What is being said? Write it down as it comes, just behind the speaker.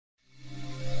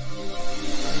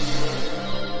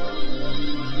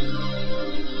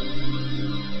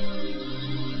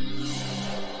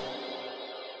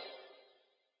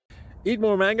Eat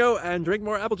more mango and drink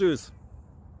more apple juice.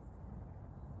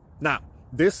 Now,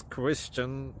 this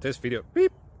video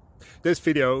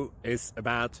is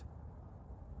about...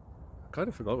 I kind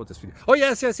of forgot what this video... Oh,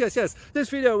 yes. This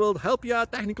video will help you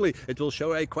out technically. It will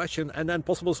show a question and then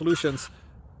possible solutions.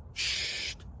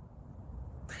 Shh.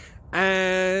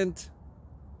 And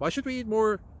why should we eat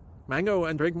more mango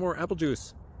and drink more apple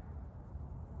juice?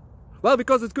 Well,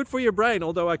 because it's good for your brain,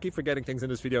 although I keep forgetting things in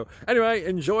this video. Anyway,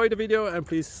 enjoy the video and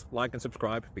please like and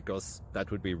subscribe, because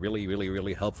that would be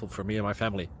really helpful for me and my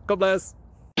family. God bless!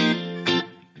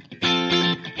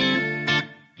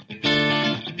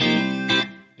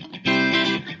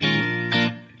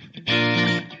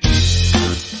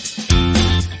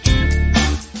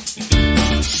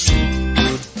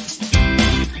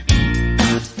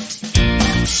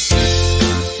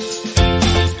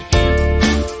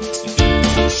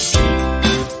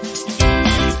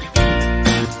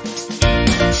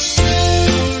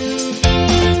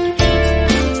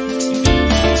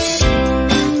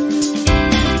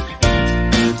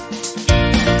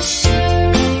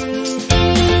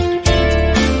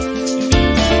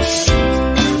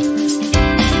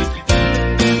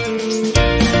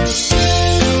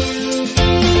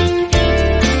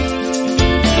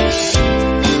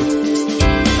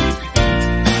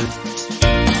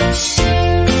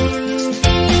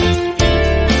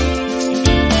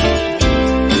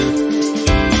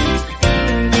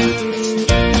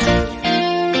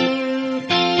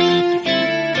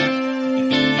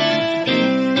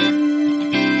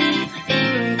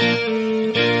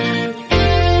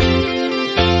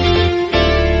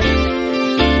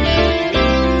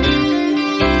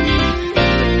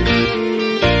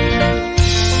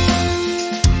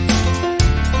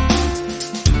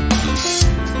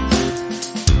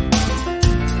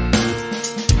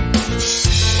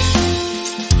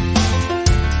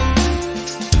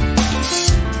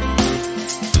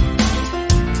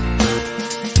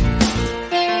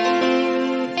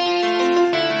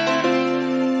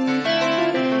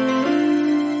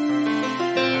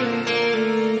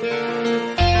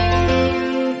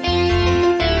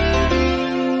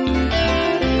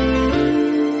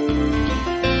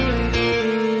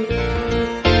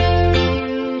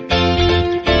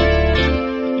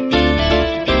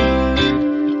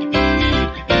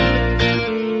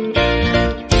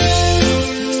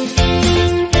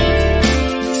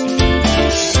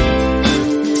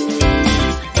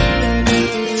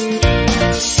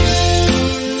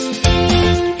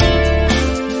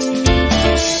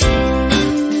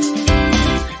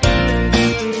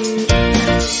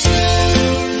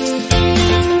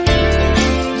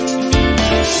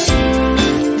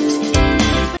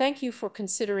 Thank you for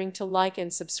considering to like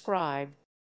and subscribe.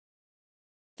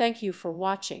 Thank you for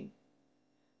watching.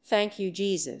 Thank you,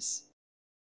 Jesus.